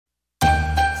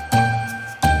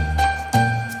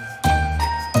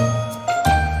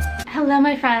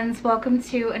Hello my friends, welcome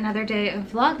to another day of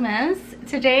Vlogmas.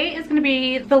 Today is going to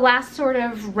be the last sort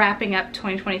of wrapping up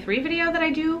 2023 video that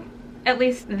I do, at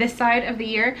least this side of the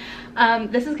year.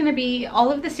 This is going to be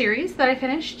all of the series that I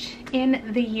finished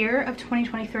in the year of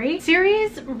 2023.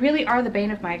 Series really are the bane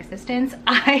of my existence.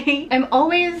 I am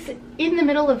always in the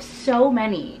middle of so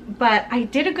many, but I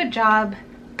did a good job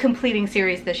completing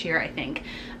series this year, I think,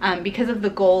 because of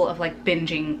the goal of like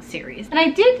binging series. And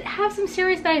I did have some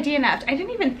series that I DNF'd. I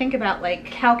didn't even think about like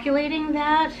calculating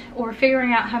that or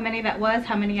figuring out how many that was,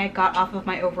 how many I got off of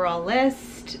my overall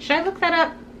list. Should I look that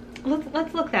up?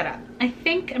 Let's look that up. I'm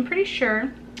pretty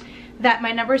sure that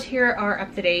my numbers here are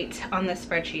up to date on this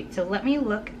spreadsheet. So let me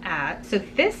look at, so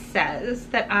this says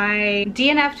that I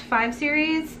DNF'd 5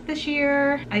 series this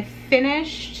year. I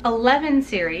finished 11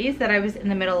 series that I was in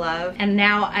the middle of, and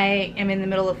now I am in the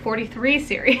middle of 43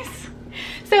 series.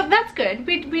 So that's good.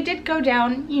 We did go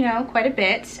down, you know, quite a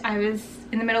bit. I was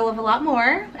in the middle of a lot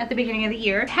more at the beginning of the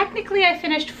year. Technically, I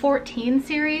finished 14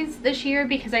 series this year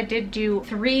because I did do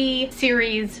 3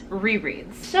 series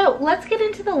rereads. So let's get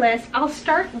into the list. I'll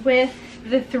start with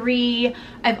the 3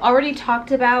 I've already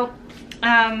talked about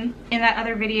in that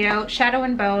other video. Shadow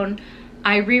and Bone.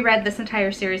 I reread this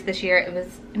entire series this year. It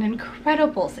was an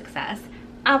incredible success.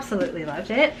 Absolutely loved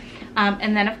it.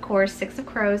 And then of course Six of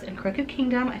Crows and Crooked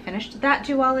Kingdom. I finished that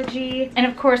duology. And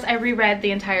of course I reread the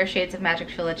entire Shades of Magic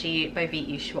trilogy by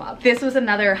V.E. Schwab. This was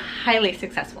another highly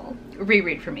successful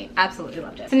reread for me. Absolutely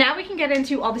loved it. So now we can get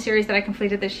into all the series that I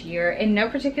completed this year in no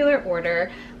particular order.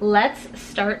 Let's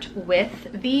start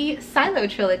with the Silo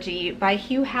trilogy by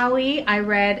Hugh Howey. I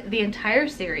read the entire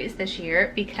series this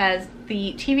year because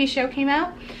the TV show came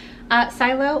out.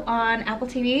 Silo on Apple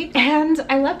TV, and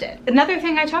I loved it. Another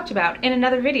thing I talked about in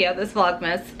another video, this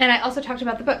Vlogmas, and I also talked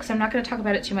about the book, so I'm not going to talk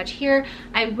about it too much here.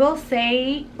 I will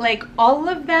say, like, all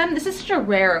of them, this is such a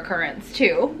rare occurrence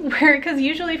too, where, because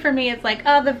usually for me it's like,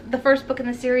 oh, the first book in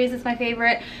the series is my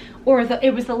favorite, or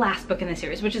it was the last book in the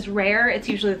series, which is rare. It's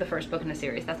usually the first book in the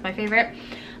series that's my favorite.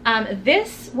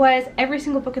 This was, every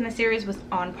single book in the series was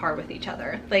on par with each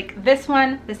other. Like this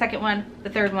one, the second one, the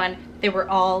third one, they were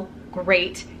all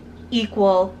great,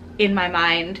 equal in my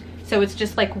mind. So it's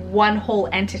just like one whole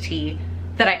entity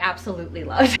that I absolutely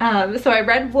loved. So I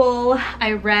read Wool,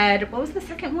 I read, what was the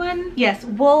second one? Yes,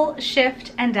 Wool,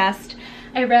 Shift, and Dust.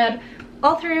 I read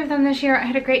all 3 of them this year. I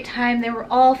had a great time. They were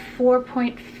all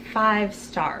 4.5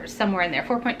 stars, somewhere in there,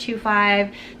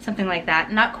 4.25, something like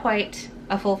that. Not quite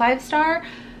a full 5-star,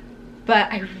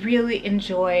 but I really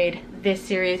enjoyed this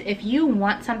series. If you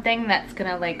want something that's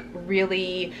gonna like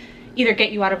really either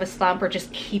get you out of a slump or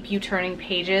just keep you turning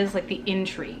pages, like the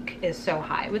intrigue is so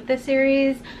high with this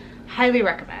series, highly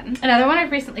recommend. Another one I've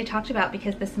recently talked about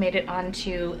because this made it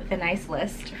onto the nice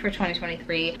list for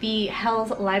 2023, the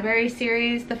Hell's Library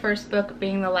series, the first book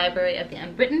being The Library of the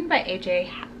Unwritten by AJ.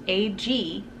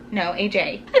 I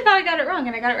thought I got it wrong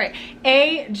and I got it right.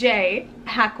 A.J.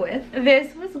 Hackwith.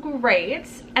 This was great,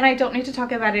 and I don't need to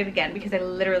talk about it again because I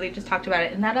literally just talked about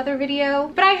it in that other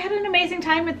video, but I had an amazing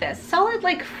time with this. Solid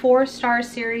like 4-star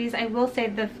series. I will say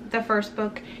the first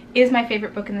book is my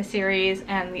favorite book in the series,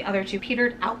 and the other 2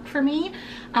 petered out for me,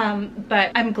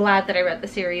 but I'm glad that I read the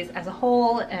series as a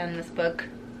whole, and this book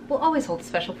will always hold a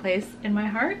special place in my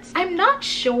heart. I'm not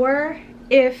sure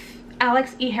if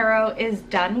Alex E. Harrow is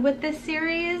done with this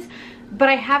series, but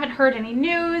I haven't heard any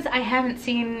news. I haven't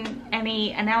seen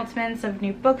any announcements of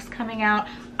new books coming out.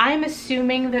 I'm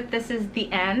assuming that this is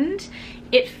the end.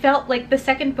 It felt like the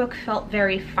second book felt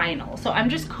very final, so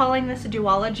I'm just calling this a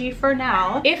duology for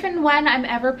now. If and when I'm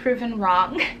ever proven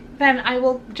wrong, then I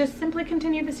will just simply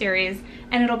continue the series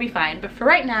and it'll be fine. But for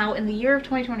right now, in the year of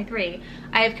 2023,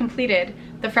 I have completed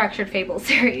the Fractured Fables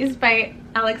series by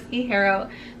Alex E. Harrow.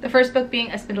 The first book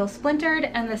being A Spindle Splintered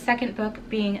and the second book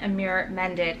being A Mirror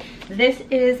Mended. This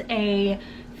is a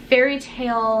fairy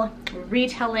tale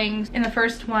retelling. In the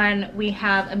first one, we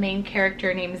have a main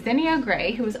character named Zinnia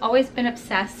Gray, who has always been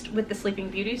obsessed with the Sleeping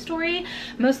Beauty story,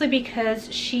 mostly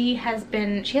because she has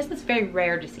this very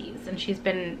rare disease, and she's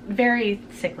been very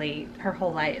sickly her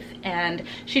whole life, and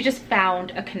she just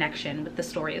found a connection with the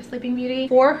story of Sleeping Beauty.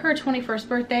 For her 21st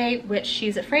birthday, which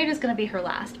she's afraid is going to be her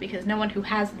last because no one who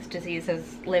has this disease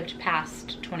has lived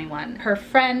past 21, her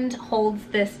friend holds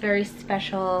this very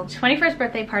special 21st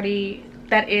birthday party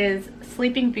that is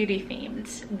Sleeping Beauty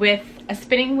themed, with a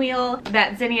spinning wheel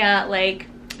that Zinnia like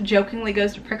jokingly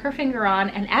goes to prick her finger on,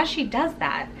 and as she does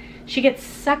that, she gets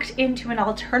sucked into an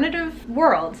alternative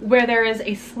world where there is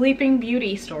a Sleeping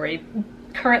Beauty story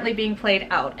currently being played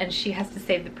out, and she has to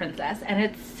save the princess, and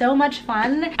it's so much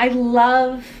fun. I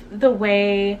love the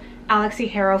way Alexi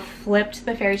Harrow flipped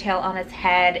the fairy tale on its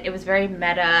head. It was very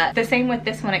meta. The same with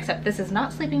this one, except this is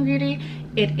not Sleeping Beauty.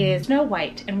 It is Snow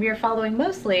White, and we are following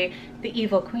mostly the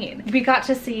evil queen. We got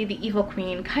to see the evil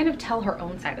queen kind of tell her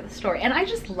own side of the story, and I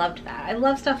just loved that. I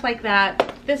love stuff like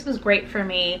that. This was great for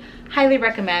me. Highly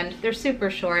recommend. They're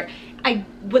super short. I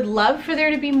would love for there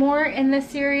to be more in this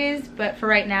series, but for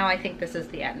right now, I think this is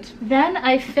the end. Then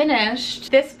I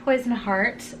finished This Poison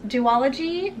Heart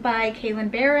duology by Kaylin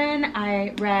Barron.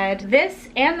 I read this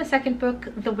and the second book,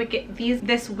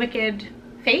 This Wicked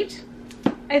Fate,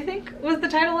 I think was the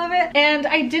title of it. And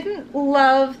I didn't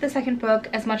love the second book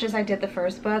as much as I did the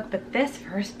first book, but this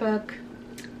first book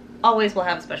always will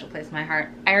have a special place in my heart.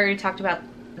 I already talked about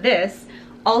this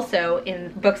also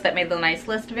in Books That Made the Nice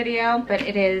List video, but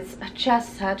it is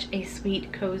just such a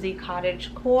sweet, cozy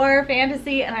cottagecore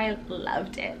fantasy, and I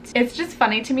loved it. It's just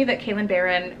funny to me that Kaylin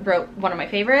Barron wrote one of my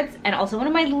favorites and also one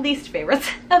of my least favorites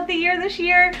of the year this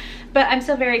year, but I'm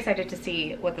still very excited to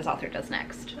see what this author does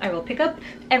next. I will pick up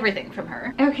everything from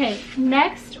her. Okay,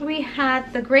 next we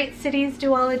had The Great Cities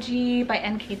duology by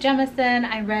N.K. Jemisin.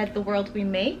 I read The World We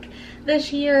Make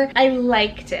this year. I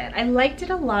liked it. I liked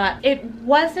it a lot. It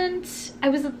wasn't, I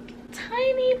was a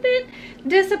tiny bit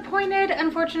disappointed,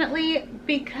 unfortunately,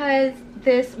 because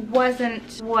this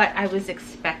wasn't what I was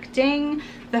expecting.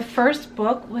 The first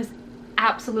book was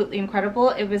absolutely incredible.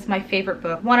 It was my favorite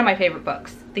book, one of my favorite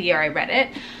books the year I read it.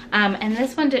 And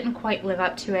this one didn't quite live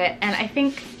up to it. And I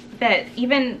think that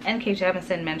even N.K.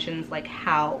 Jemisin mentions like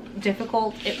how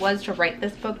difficult it was to write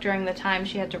this book during the time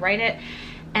she had to write it.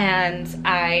 And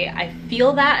I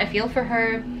feel that. I feel for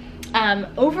her.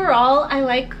 Overall, I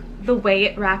like the way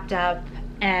it wrapped up,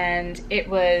 and it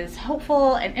was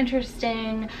hopeful and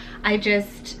interesting. I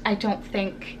don't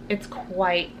think it's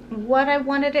quite what I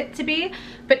wanted it to be,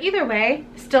 but either way,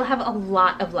 still have a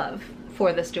lot of love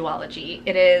for this duology.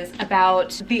 It is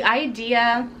about the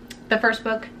idea, the first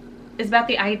book is about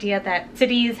the idea that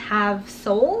cities have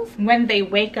souls. When they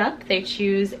wake up, they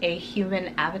choose a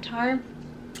human avatar.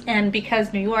 And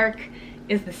because New York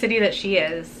is the city that she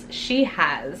is, she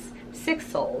has 6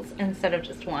 souls instead of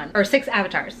just one, or 6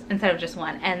 avatars instead of just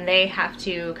one, and they have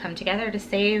to come together to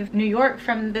save New York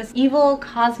from this evil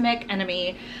cosmic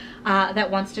enemy that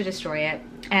wants to destroy it.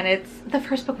 And the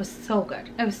first book was so good.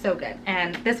 It was so good.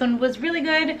 And this one was really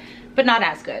good, but not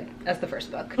as good as the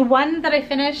first book. The one that I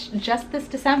finished just this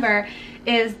December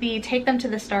is the Take Them to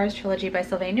the Stars trilogy by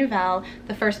Sylvain Neuvel,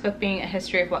 the first book being A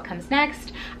History of What Comes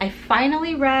Next. I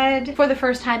finally read For the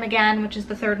First Time Again, which is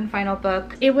the third and final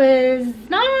book. It was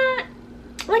not,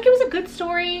 like, it was a good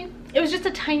story. It was just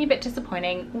a tiny bit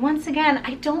disappointing. Once again,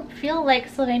 I don't feel like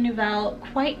Sylvain Neuvel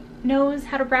quite knows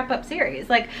how to wrap up series.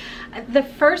 Like, the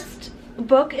first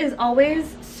book is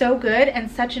always so good and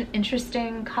such an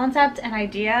interesting concept and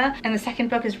idea, and the second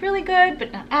book is really good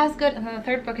but not as good, and then the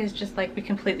third book is just like, we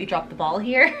completely dropped the ball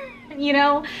here. You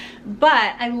know,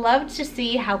 but I loved to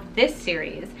see how this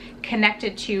series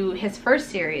connected to his first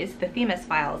series, The Themis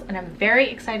Files, and I'm very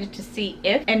excited to see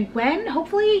if and when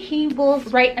hopefully he will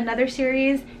write another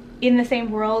series in the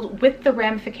same world with the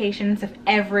ramifications of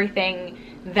everything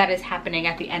that is happening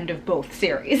at the end of both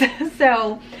series.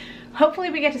 So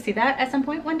hopefully we get to see that at some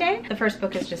point one day. The first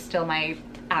book is just still my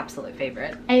absolute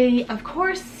favorite. I, of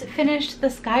course, finished the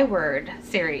Skyward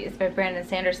series by Brandon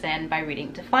Sanderson by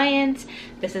reading Defiant.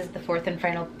 This is the 4th and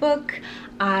final book.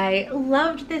 I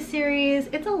loved this series.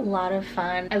 It's a lot of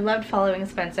fun. I loved following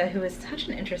Spensa, who is such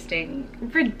an interesting,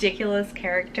 ridiculous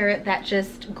character that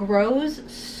just grows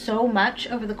so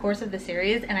much over the course of the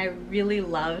series, and I really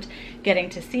loved getting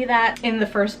to see that. In the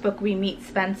first book, we meet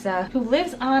Spensa, who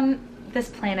lives on this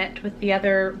planet with the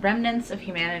other remnants of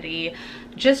humanity,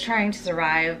 just trying to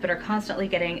survive, but are constantly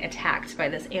getting attacked by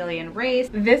this alien race.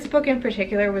 This book in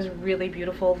particular was really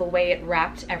beautiful, the way it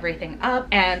wrapped everything up,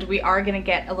 and we are gonna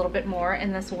get a little bit more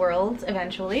in this world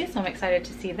eventually, so I'm excited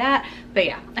to see that. But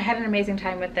yeah, I had an amazing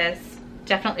time with this.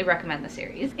 Definitely recommend the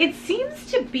series. It seems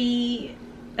to be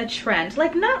a trend,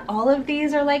 like not all of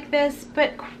these are like this,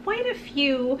 but quite a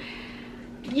few.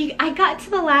 I got to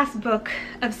the last book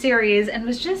of series and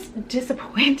was just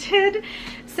disappointed.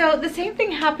 So the same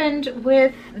thing happened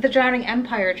with the Drowning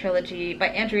Empire trilogy by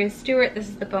Andrea Stewart. This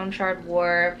is the Bone Shard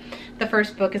War. The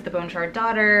first book is the Bone Shard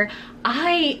Daughter.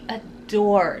 I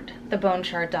adored the Bone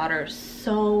Shard Daughter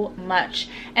so much.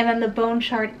 And then the Bone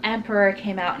Shard Emperor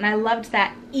came out, and I loved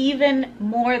that even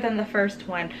more than the first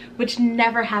one, which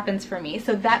never happens for me.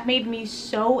 So that made me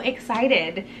so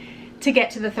excited to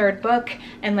get to the third book,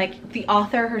 and like the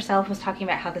author herself was talking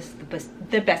about how this is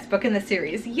the best book in the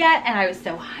series yet, and I was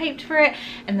so hyped for it,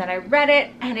 and then I read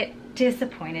it and it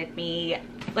disappointed me.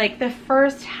 Like the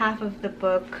first half of the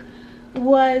book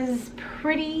was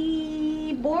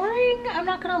pretty boring, I'm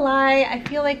not gonna lie. I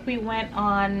feel like we went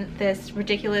on this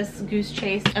ridiculous goose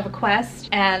chase of a quest,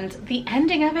 and the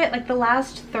ending of it, like the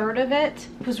last third of it,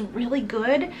 was really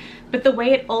good, but the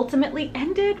way it ultimately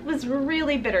ended was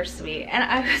really bittersweet, and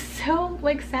I was so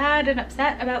like sad and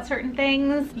upset about certain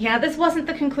things. Yeah, this wasn't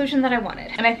the conclusion that I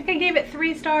wanted, and I think I gave it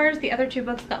 3 stars. The other 2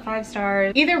 books got 5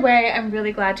 stars. Either way, I'm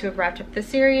really glad to have wrapped up this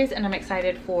series, and I'm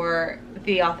excited for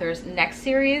the author's next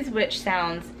series, which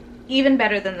sounds even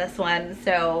better than this one,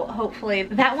 so hopefully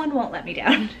that one won't let me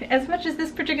down as much as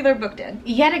this particular book did.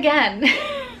 Yet again,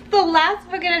 the last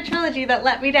book in a trilogy that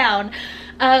let me down.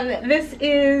 This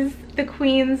is the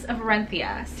Queens of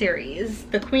Renthia series.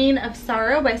 The Queen of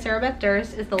Sorrow by Sarah Beth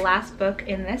Durst is the last book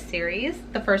in this series,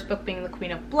 the first book being the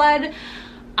Queen of Blood.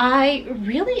 I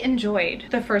really enjoyed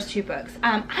the first 2 books.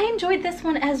 I enjoyed this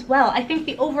one as well. I think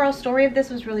the overall story of this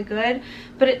was really good,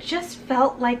 but it just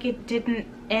felt like it didn't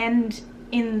end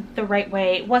in the right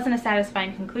way. It wasn't a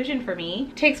satisfying conclusion for me.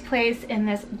 It takes place in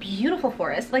this beautiful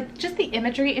forest. Like, just the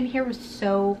imagery in here was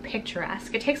so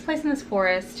picturesque. It takes place in this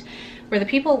forest where the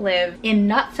people live in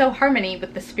not so harmony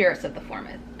with the spirits of the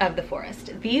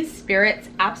forest. These spirits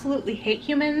absolutely hate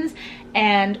humans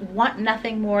and want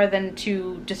nothing more than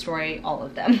to destroy all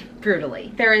of them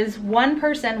brutally. There is one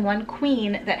person, one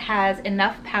queen, that has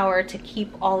enough power to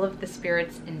keep all of the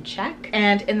spirits in check.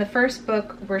 And in the first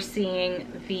book, we're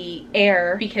seeing the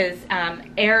heir, because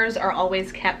heirs are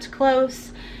always kept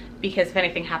close, because if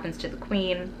anything happens to the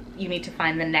queen, you need to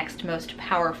find the next most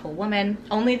powerful woman.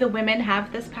 Only the women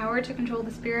have this power to control the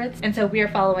spirits. And so we are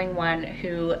following one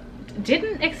who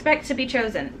didn't expect to be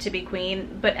chosen to be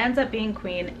queen, but ends up being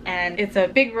queen, and it's a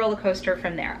big roller coaster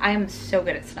from there. I am so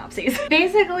good at synopses.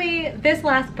 Basically, this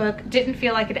last book didn't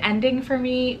feel like an ending for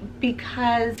me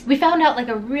because we found out like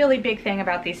a really big thing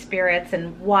about these spirits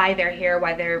and why they're here,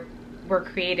 why they were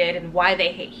created, and why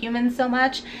they hate humans so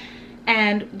much.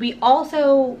 And we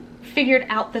also figured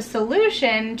out the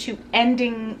solution to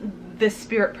ending the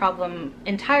spirit problem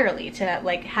entirely, to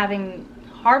like having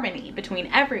harmony between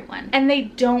everyone. And they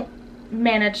don't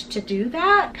manage to do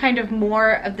that, kind of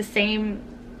more of the same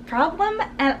problem.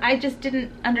 And I just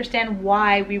didn't understand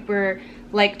why we were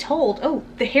like told, oh,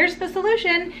 here's the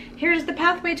solution, here's the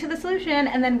pathway to the solution,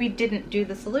 and then we didn't do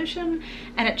the solution,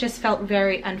 and it just felt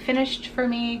very unfinished for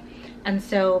me. And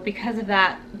so because of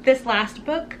that, this last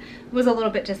book was a little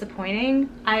bit disappointing.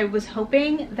 I was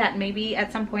hoping that maybe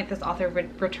at some point this author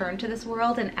would return to this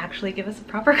world and actually give us a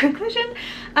proper conclusion,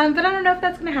 but I don't know if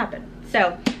that's gonna happen.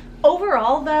 So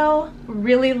overall though,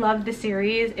 really loved the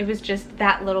series. It was just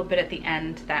that little bit at the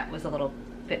end that was a little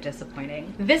bit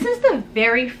disappointing. This is the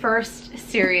very first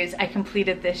series I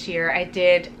completed this year. I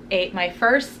did my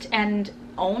first and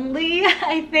only,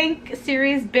 I think,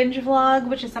 series binge vlog,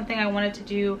 which is something I wanted to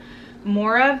do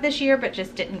more of this year but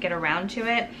just didn't get around to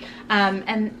it,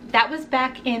 and that was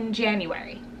back in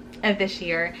January of this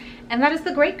year, and that is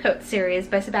the Greatcoat series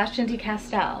by Sebastian de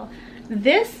Castell.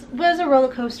 This was a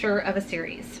roller coaster of a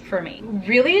series for me.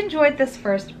 Really enjoyed this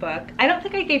first book. I don't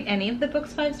think I gave any of the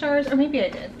books 5 stars, or maybe I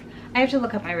did. I have to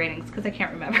look up my ratings because I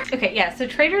can't remember. Okay, yeah, so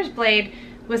Traitor's Blade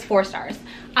was 4 stars.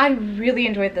 I really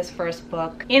enjoyed this first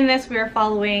book. In this, we are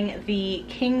following the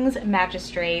King's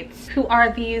Magistrates, who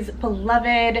are these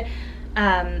beloved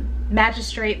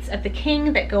magistrates of the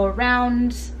king that go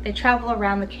around, they travel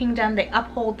around the kingdom, they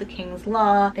uphold the king's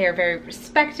law, they are very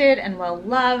respected and well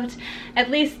loved.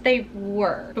 At least they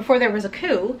were. Before there was a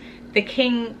coup, the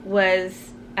king was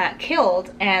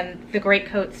killed and the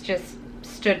Greatcoats just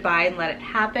stood by and let it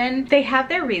happen. They have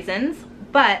their reasons,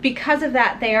 but because of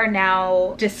that, they are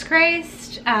now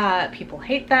disgraced. People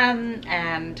hate them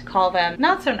and call them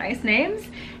not so nice names.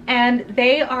 And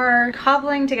they are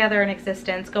cobbling together an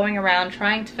existence, going around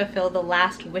trying to fulfill the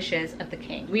last wishes of the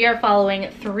king. We are following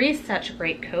 3 such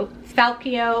Greatcoats: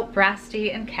 Falkio,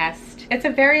 Brasti, and Kest. It's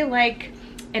a very like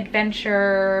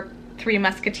adventure, Three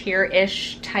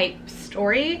Musketeer-ish type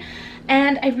story.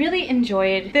 And I really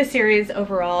enjoyed this series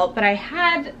overall, but I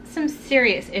had some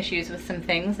serious issues with some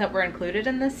things that were included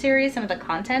in this series, some of the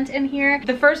content in here.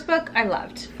 The first book I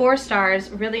loved, 4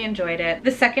 stars, really enjoyed it.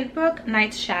 The second book,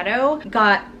 Night's Shadow,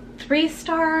 got 3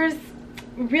 stars,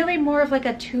 really more of like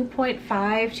a 2.5,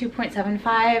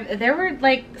 2.75. There were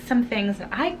like some things that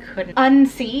I couldn't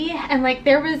unsee, and like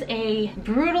there was a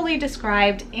brutally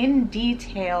described in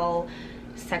detail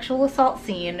sexual assault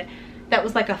scene that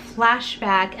was like a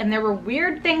flashback, and there were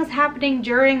weird things happening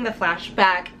during the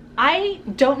flashback. I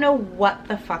don't know what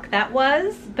the fuck that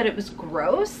was, but it was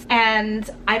gross, and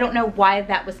I don't know why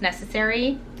that was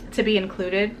necessary to be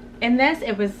included in this.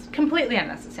 It was completely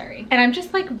unnecessary. And I'm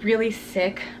just like really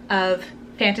sick of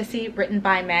fantasy written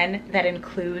by men that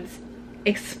includes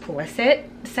explicit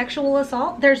sexual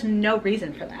assault. There's no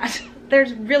reason for that.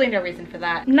 There's really no reason for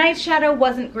that. Night Shadow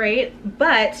wasn't great,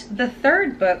 but the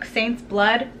third book, Saint's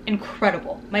Blood,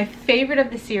 incredible. My favorite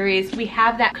of the series. We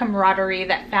have that camaraderie,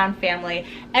 that found family,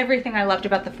 everything I loved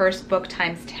about the first book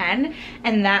times 10,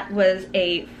 and that was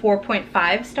a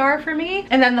 4.5 star for me.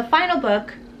 And then the final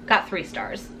book got 3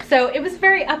 stars. So it was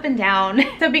very up and down.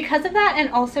 So because of that, and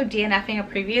also DNFing a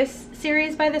previous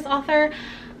series by this author,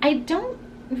 I don't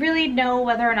really know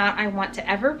whether or not I want to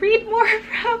ever read more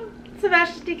from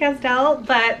Sebastian de Castell,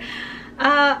 but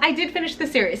I did finish the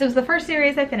series. It was the first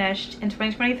series I finished in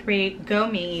 2023. Go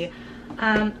me.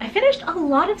 I finished a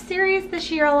lot of series this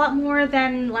year, a lot more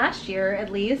than last year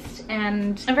at least,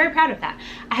 and I'm very proud of that.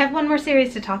 I have one more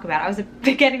series to talk about. I was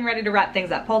getting ready to wrap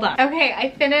things up. Hold on. Okay, I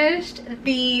finished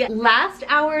the Last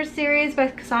Hour series by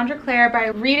Cassandra Clare by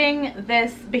reading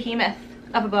this behemoth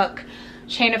of a book,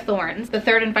 Chain of Thorns, the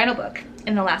third and final book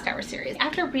in the Last Hour series.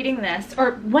 After reading this,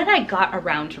 or when I got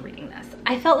around to reading this,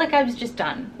 I felt like I was just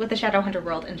done with the Shadowhunter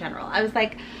world in general. I was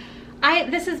like,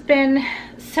 this has been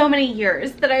so many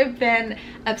years that I've been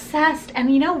obsessed,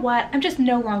 and you know what? I'm just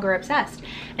no longer obsessed.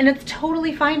 And it's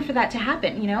totally fine for that to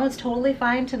happen, you know? It's totally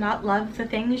fine to not love the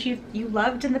things you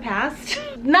loved in the past.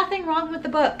 Nothing wrong with the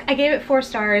book. I gave it 4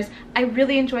 stars. I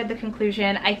really enjoyed the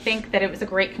conclusion. I think that it was a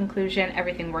great conclusion.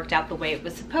 Everything worked out the way it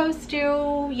was supposed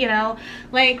to, you know?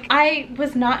 Like, I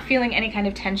was not feeling any kind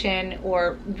of tension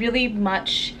or really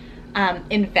much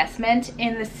investment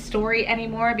in the story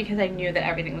anymore, because I knew that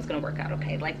everything was going to work out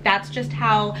okay. Like, that's just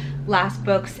how last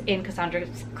books in Cassandra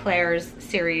Clare's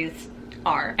series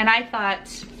are. And I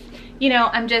thought, you know,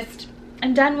 I'm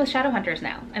done with Shadowhunters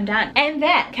now. I'm done. And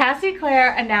then Cassie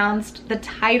Clare announced the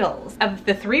titles of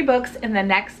the 3 books in the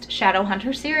next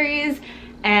Shadowhunter series,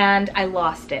 and I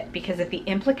lost it because of the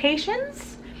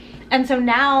implications. And so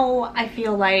now I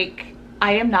feel like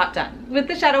I am not done with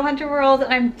the Shadowhunter world,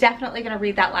 and I'm definitely gonna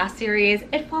read that last series.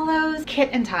 It follows Kit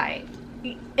and Ty.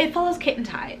 It follows Kit and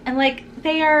Ty, and like,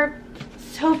 they are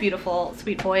so beautiful,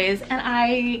 sweet boys, and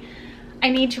I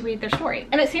need to read their story.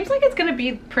 And it seems like it's gonna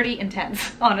be pretty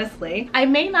intense, honestly. I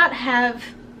may not have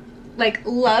like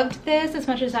loved this as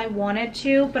much as I wanted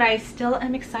to, but I still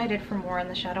am excited for more in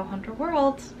the Shadowhunter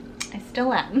world. I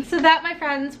still am. So that, my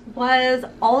friends, was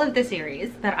all of the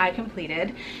series that I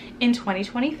completed in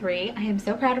 2023. I am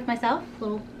so proud of myself. A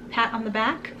little pat on the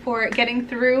back for getting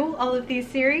through all of these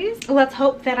series. Let's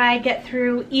hope that I get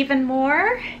through even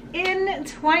more in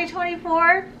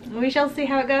 2024. We shall see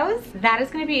how it goes. That is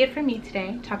going to be it for me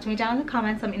today. Talk to me down in the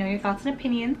comments. Let me know your thoughts and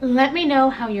opinions. Let me know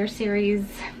how your series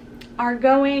are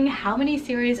going. How many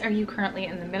series are you currently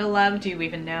in the middle of? Do you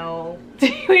even know? Do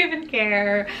you even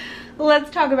care?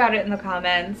 Let's talk about it in the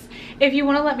comments. If you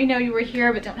want to let me know you were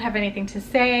here but don't have anything to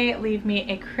say, leave me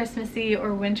a Christmassy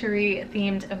or wintry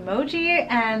themed emoji,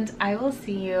 and I will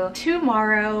see you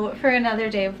tomorrow for another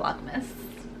day of Vlogmas.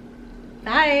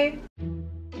 Bye!